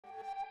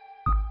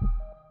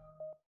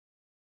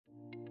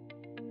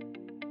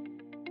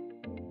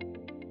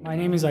My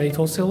name is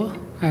Tosyali,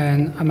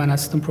 and I'm an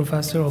assistant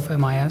professor of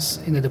MIS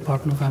in the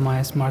Department of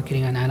MIS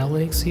Marketing and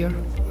Analytics here.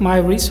 My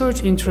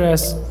research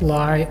interests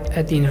lie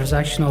at the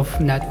intersection of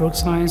network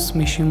science,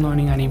 machine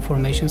learning, and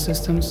information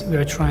systems. We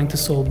are trying to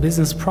solve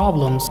business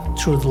problems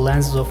through the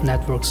lenses of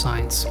network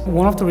science.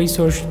 One of the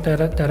research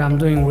that I'm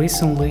doing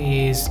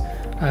recently is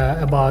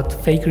about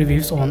fake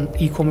reviews on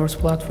e-commerce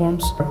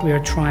platforms. We are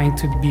trying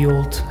to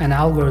build an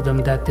algorithm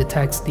that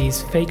detects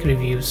these fake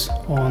reviews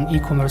on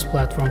e-commerce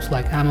platforms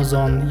like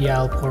Amazon,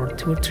 Yelp, or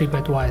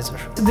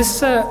TripAdvisor. This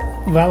is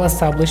a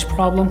well-established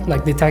problem,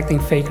 like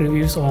detecting fake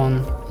reviews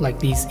on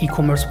these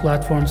e-commerce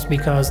platforms,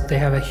 because they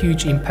have a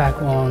huge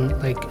impact on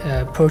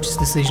purchase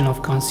decision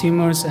of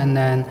consumers and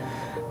then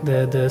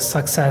the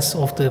success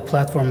of the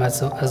platform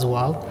as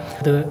well.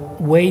 The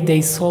way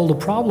they solve the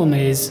problem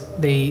is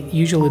they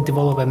usually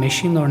develop a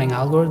machine learning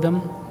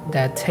algorithm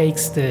that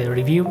takes the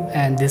review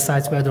and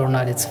decides whether or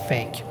not it's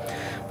fake.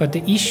 But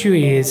the issue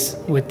is,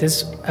 with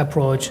this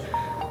approach,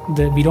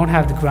 we don't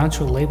have the ground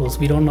truth labels.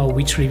 We don't know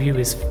which review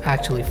is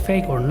actually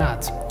fake or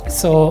not.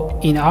 So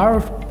in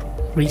our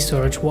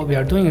research, what we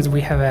are doing is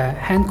we have a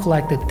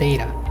hand-collected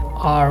data.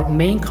 Our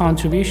main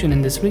contribution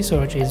in this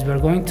research is we're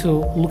going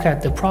to look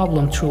at the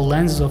problem through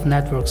lenses of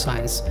network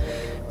science,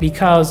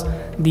 because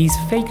these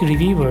fake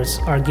reviewers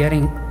are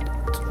getting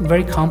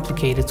very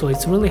complicated, so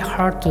it's really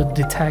hard to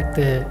detect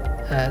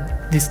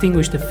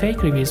distinguish the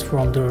fake reviews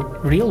from the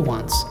real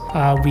ones.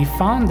 We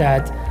found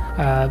that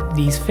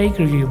these fake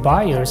review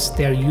buyers,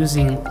 they're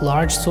using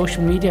large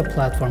social media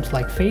platforms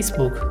like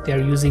Facebook.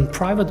 They're using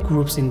private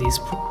groups in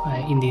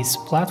these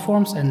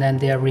platforms, and then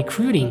they are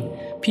recruiting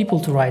people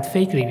to write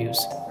fake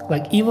reviews.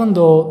 Even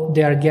though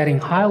they are getting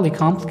highly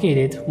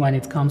complicated when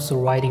it comes to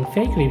writing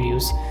fake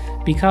reviews,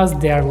 because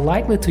they are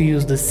likely to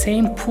use the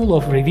same pool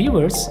of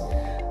reviewers,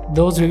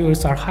 those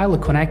reviewers are highly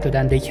connected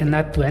and they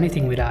cannot do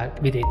anything with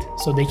it.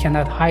 So they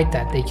cannot hide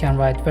that. They can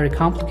write very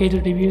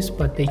complicated reviews,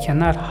 but they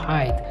cannot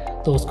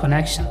hide those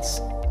connections.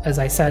 As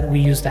I said,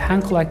 we use the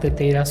hand-collected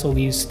data, so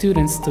we use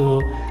students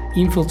to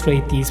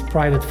infiltrate these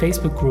private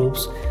Facebook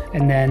groups,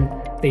 and then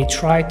they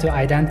try to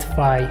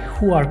identify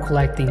who are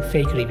collecting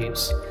fake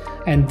reviews.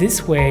 And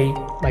this way,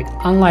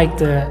 unlike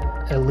the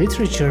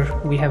literature,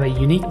 we have a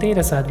unique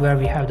data set where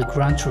we have the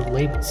ground truth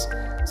labels.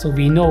 So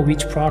we know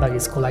which product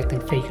is collecting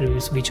fake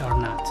reviews, which are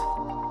not.